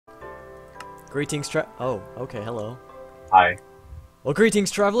Oh, okay, hello. Hi. Well,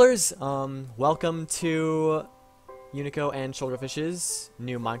 greetings, travelers. Welcome to Unico and Shoulderfish's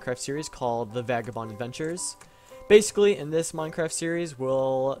new Minecraft series called The Vagabond Adventures. Basically, in this Minecraft series,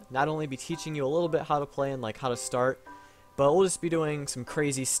 we'll not only be teaching you a little bit how to play and, like, how to start, but we'll just be doing some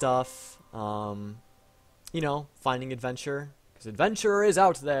crazy stuff, you know, finding adventure, because adventure is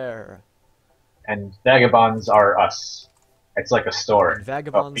out there. And vagabonds are us. It's like a And store. Oh,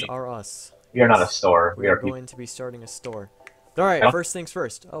 vagabonds are us. we are not a Yes, store. we We are are people. going to be starting a store. Alright, first things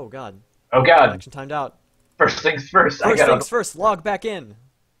first. Oh, God. Oh god. Connection timed out. First things first. I First gotta things first, log back in.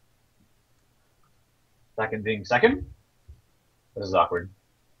 second being second. This is awkward.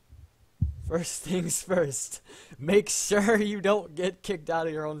 First things first, make sure you don't get kicked out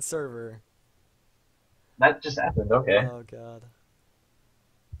of your own server. That just happened. Okay. Oh, God.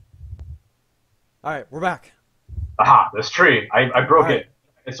 Alright, we're back. Aha! This tree. I broke Alright. it.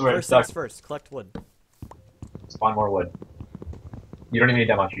 I swear it's First stuck. things first, collect wood. Spawn more wood. You don't even need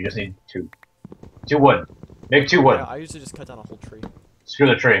that much. You just need two. Two wood. Make two wood. Yeah, I usually just cut down a whole tree. Screw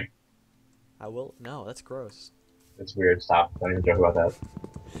the tree. I will? No, that's gross. It's weird. Stop. Don't even joke about that.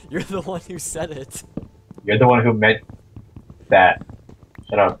 You're the one who said it. You're the one who meant that.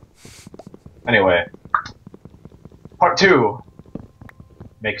 Shut up. Anyway. Part 2.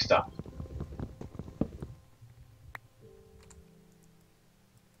 Make stuff.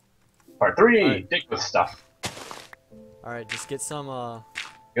 Part 3. Alright. Dig with stuff. Alright, just get some,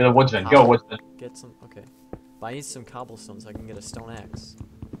 You're the woodsman. Go, woodsman. get some, okay. But I need some cobblestone so I can get a stone axe.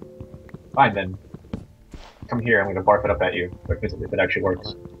 Fine then. Come here. I'm gonna barf it up at you. If it actually works.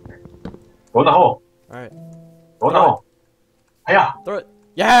 Hold Go in the hole. Alright, Go in the hole. Hiya! throw it.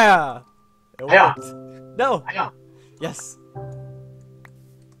 Yeah! It Hiya! worked. No! Hiya! Yes!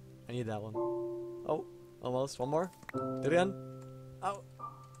 I need that one. Oh, almost. One more. Do it again. Oh.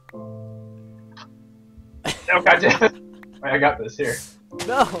 Oh god damn it! Wait, I got this here.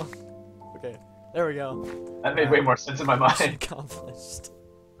 No! Okay, there we go. That made way more sense in my mind. Accomplished.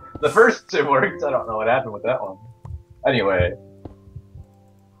 The first two worked. I don't know what happened with that one. Anyway.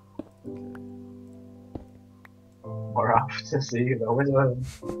 More off to see the wizard.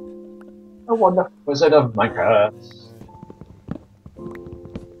 The wonderful wizard of Minecraft.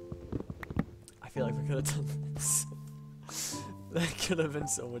 I feel like we could have done this. That could have been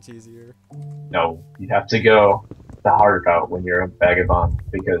so much easier. No, you have to go the hard route when you're a vagabond,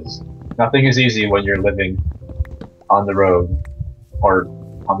 because nothing is easy when you're living on the road or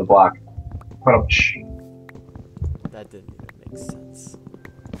on the block. That didn't even make sense.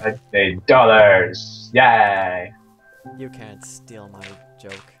 I made dollars! Yay! You can't steal my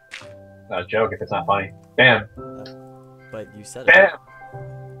joke. Not a joke if it's not funny. Bam! But you said it. Bam!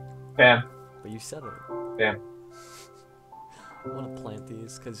 Bam! But you said it. Bam! I want to plant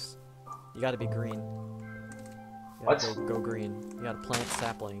these because you gotta be green. You What? gotta go green. You gotta plant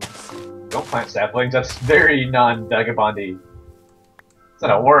saplings. Don't plant saplings, that's very non-vagabondy. It's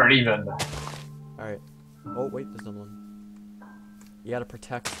not a word even. Alright. Oh, wait, there's another one. You gotta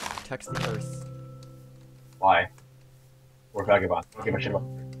protect the earth. Why? We're vagabond. Don't give a shit about.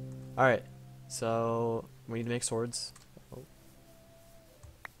 Alright. So, we need to make swords. Oh.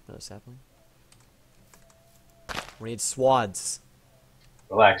 Another sapling. We need swads.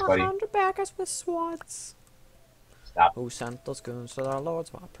 Relax, buddy. Back us with swads. Stop. Who sent those goons to our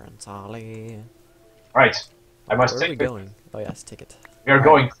lords, my Prince Ali? Alright. I must Where are we take this. going? Oh yes, take it. We are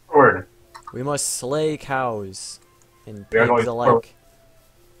going forward. We must slay cows and We are pigs going alike.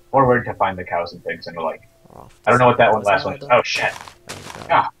 Forward to find the cows and pigs and the like. We're off I don't know what that one this last way, one is. though. Oh shit. Go,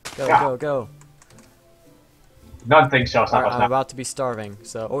 Ah, go, ah. go, go. None things shall stop Alright, us I'm now. about to be starving,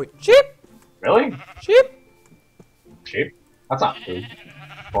 so... Oh, wait. Sheep! Really? Sheep! Sheep? That's not food.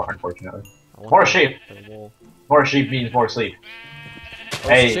 More unfortunately. I want More the- sheep. the wool. More sheep means more sleep. Oh,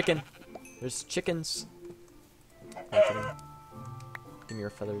 Hey. it's chicken. There's chickens. Oh, chicken. Give me your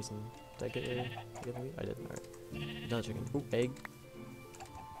feathers and... Did I get your... Did I get the meat? I did. Alright. Another chicken. Ooh, egg.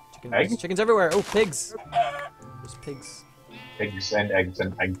 Chickens. Egg? Chickens everywhere. Oh, pigs! There's pigs. Pigs and eggs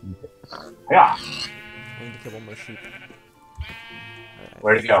and eggs and pigs. Yeah. I need to kill one more sheep. Alright,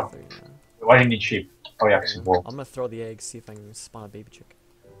 Where'd it go? 3 now. Why do you need sheep? Oh yeah, 'cause it's wool. I'm gonna throw the eggs, see if I can spawn a baby chick.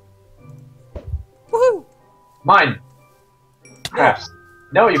 Woohoo! Mine! Crafts.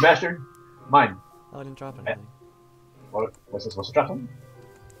 No, you bastard! Mine. Oh, I didn't drop anything. What was this supposed to drop something?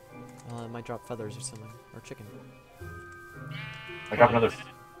 It might drop feathers or something. Or chicken. I dropped another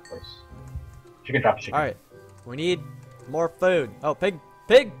place. Chicken drop chicken. Alright. We need more food. Oh, pig!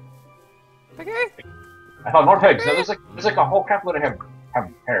 Pig! Piggy! I found more pigs. There's like a whole crap load of him.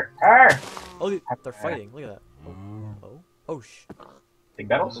 Here. Oh, they're fighting. Look at that. Oh, oh, oh, Big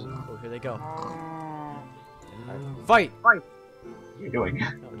battles? Oh, here they go. Alright. Fight! What are you doing?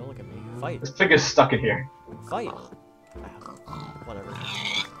 No, don't look at me. Fight. This pig is stuck in here. Fight! Whatever.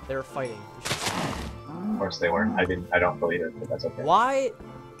 They were fighting. Of course they were. I don't believe it, but that's okay. Why?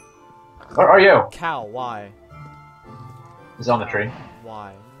 Where are you? Cow, why? He's on the tree.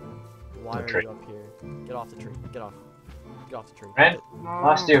 Why? Why are tree. you up here? Get off the tree. Get off. Get off the tree. Ren,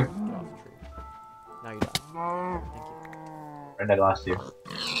 lost you. Get off the tree. Now you die. Thank you. Ren, I lost you.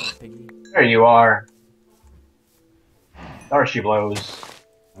 Piggy. There you are. There she blows.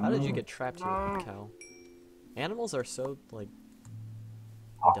 How did you get trapped here, cow? Animals are so, like,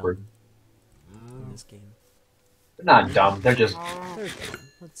 Awkward. dumb in this game. They're not dumb. They're just They're dumb.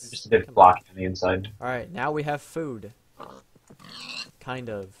 Let's, a bit come on. blocky on the inside. Alright, now we have food. Kind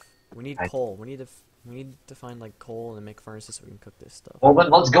of. We need coal. We need to find, like, coal and make furnaces so we can cook this stuff. Well,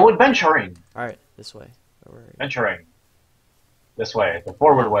 then let's go adventuring. Alright, this way. Where are you? Adventuring. This way. The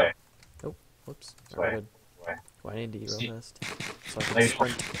forward way. Whoops. This Alright, way. good. Way. Do I need to eat See- real fast? So I can Ladies-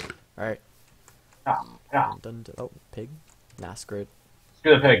 sprint. Alright. Yeah. Oh, pig? Nah, screw it.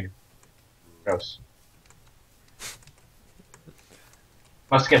 Screw the pig. Gross.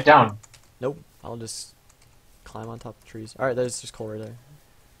 Must get down. Nope. I'll just climb on top of trees. Alright, there's just coal right there.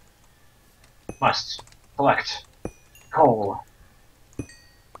 Must collect coal.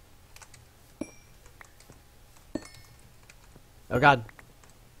 Oh god.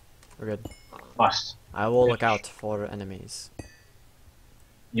 We're good. Must. I will look out for enemies.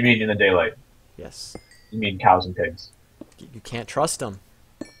 You mean in the daylight? Yes. You mean cows and pigs? You can't trust them.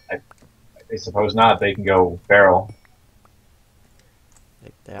 I suppose not. They can go feral.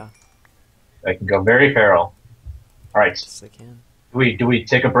 Yeah, They can go very feral. All right. yes they can. Do we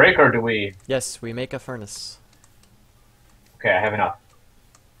take a break or do we? Yes, we make a furnace. Okay, I have enough.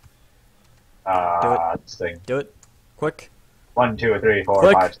 This thing. Do it. Quick. 1, 2, 3, 4,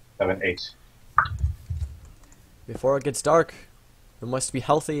 Quick. 5, 7, 8. Before it gets dark. We must be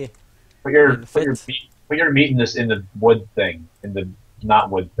healthy. Put your And fit. put your meat in the wood thing, in the not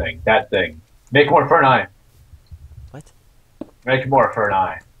wood thing, that thing. Make more for an eye. What? Make more for an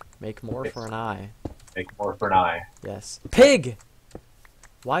eye. Make more Yes. for an eye. Make more for an eye. Yes. Pig!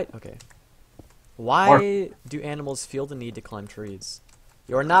 Why? Okay. Why do animals feel the need to climb trees?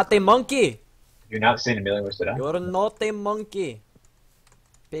 You're not a monkey! You're not seeing a million ways to die. You're not a monkey!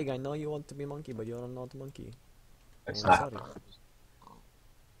 Pig, I know you want to be monkey, but you're not a monkey. It's I'm not. sorry.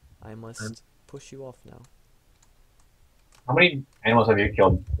 I must push you off now. How many animals have you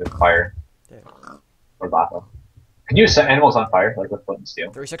killed with fire There. or lava? Can you set animals on fire like with flint and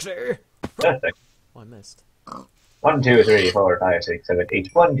steel? 360! That thing. Oh, I missed. 1, 2, 3, 4, 5, 6, 7, 8.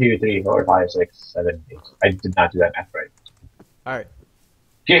 1, 2, 3, 4, 5, 6, 7, 8. I did not do that math right. Alright.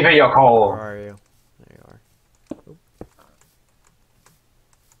 Give me your Where coal. are you? There you are. Oop.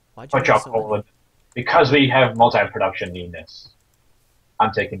 Why'd you Put make your so coal many? in. Because we have multi-production needness.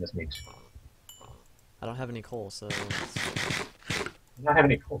 I'm taking this meat. I don't have any coal, so... I don't have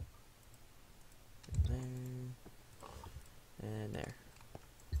any coal. There. And there.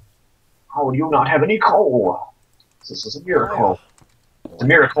 How do you not have any coal? This is a miracle. Oh, It's a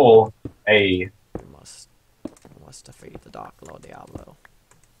miracle. We must defeat the Dark Lord Diablo.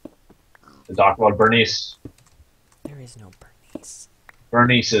 The Dark Lord Bernice. There is no Bernice.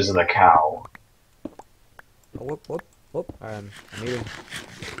 Bernice is the cow. Oh, whoop, whoop, whoop. Alright, I'm eating.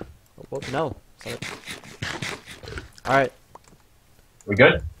 Oh, whoop, no. Sorry. Alright. We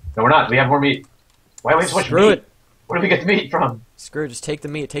good? No, we're not. We have more meat. Why do we have so much Screw meat? it. Where do we get the meat from? Screw it, just take the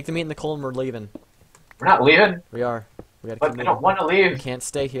meat. Take the meat and the coal and we're leaving. We're not leaving. We are. We gotta But keep I moving. don't want to We leave. can't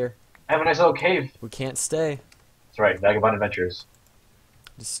stay here. I have a nice little cave. We can't stay. That's right. Vagabond Adventures.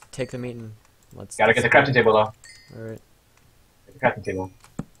 Just take the meat and let's... Gotta get the crafting table though. Alright. Get the crafting table.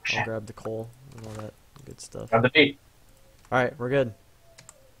 I'll Shit. grab the coal and all that good stuff. Grab the meat. Alright, we're good.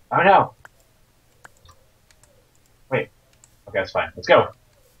 Oh no. Wait. Okay, that's fine. Let's go.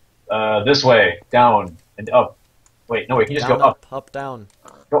 This way, down, and up. Wait, no, we can just Down, go up. up, down.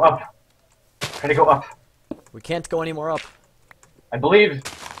 Go up. Try to go up. We can't go any more up. I believe.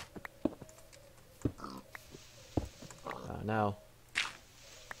 Now.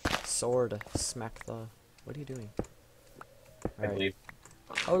 Sword. Smack the... What are you doing? I believe.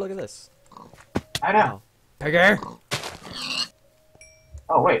 Oh, look at this. I know. Wow. Pigger!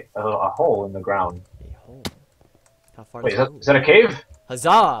 Oh wait, a hole in the ground. A hole. How far Wait, does is that a cave?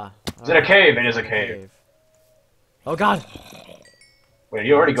 Huzzah! Is it a cave? It is a cave. Oh god! Wait, are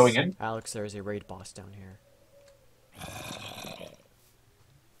you already going in? Alex, there is a raid boss down here.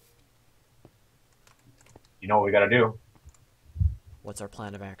 You know what we gotta do. What's our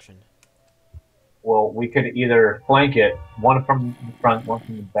plan of action? Well, we could either flank it, one from the front, one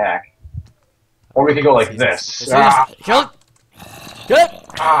from the back, or we could go like this. It's easy. Kill it! Kill it!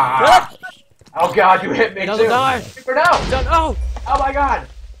 Ah! Kill it! Oh god, you hit me It doesn't too! die! For now! Done! Oh! Oh my god!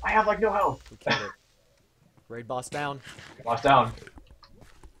 I have like no health. We killed it. Raid boss down. Lost down.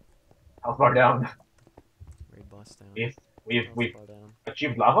 Health bar down. Raid boss down. We've Health bar down.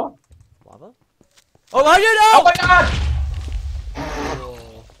 achieved lava? Lava? Oh, how do you know? Oh my god!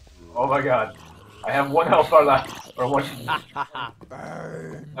 Oh. Oh my god. I have one health bar left. Or one.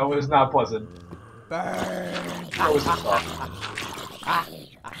 Burn! That was not pleasant. Burn! That was just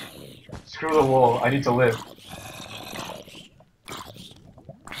Screw the wool. I need to live.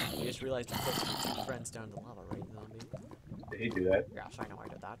 You just realized you put two friends down in the lava, right, zombie? Did he do that? Yes, I know I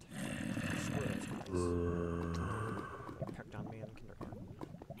did that. Screw those guys. Pecked on me in kindergarten.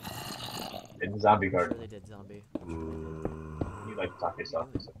 In the zombie Sure garden. they did, zombie. You like to talk to yourself.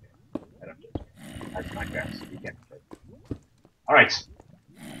 It's okay. I don't judge. That's Minecraft, so you can't judge. Alright.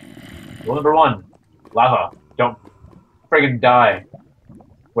 Rule number 1. Lava. Don't friggin' die.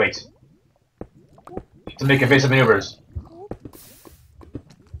 Wait. To make evasive maneuvers.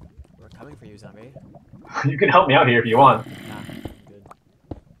 We're coming for you, zombie. You can help me out here if you want. Nah, I'm good.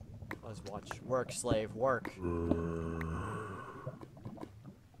 Let's watch. Work, slave, work.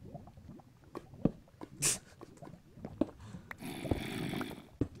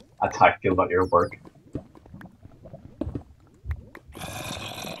 That's how I feel about your work.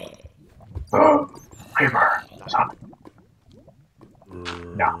 Creeper. Zombie.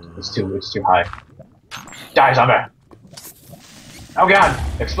 No, it's too high. Die, zombie! Oh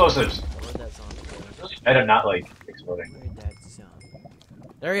god! Explosives! Where'd that zombie go? I do not like exploding. Where'd that zombie?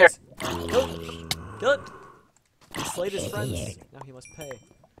 There he is! Kill it! Kill it! He slayed his friends. Now he must pay.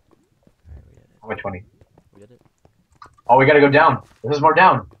 Alright, we did it. How much 20? We did it. Oh, we gotta go down. This is more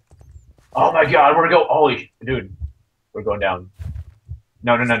down. Oh my god, we're gonna go. Holy dude. We're going down.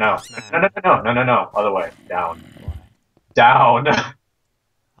 No. No. Other way. Down. Why? Down.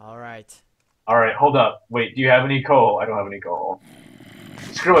 Alright. Alright, hold up. Wait, do you have any coal? I don't have any coal.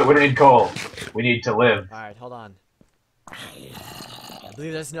 Screw it, we don't need coal. We need to live. Alright, hold on. I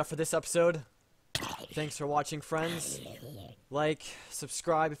believe that's enough for this episode. Thanks for watching, friends. Like,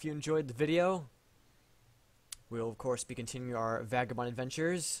 subscribe if you enjoyed the video. We'll, of course, be continuing our Vagabond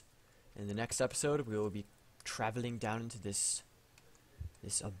adventures. In the next episode, we will be traveling down into this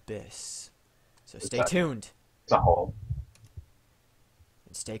abyss. So stay tuned It's a hole.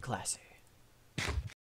 and stay classy.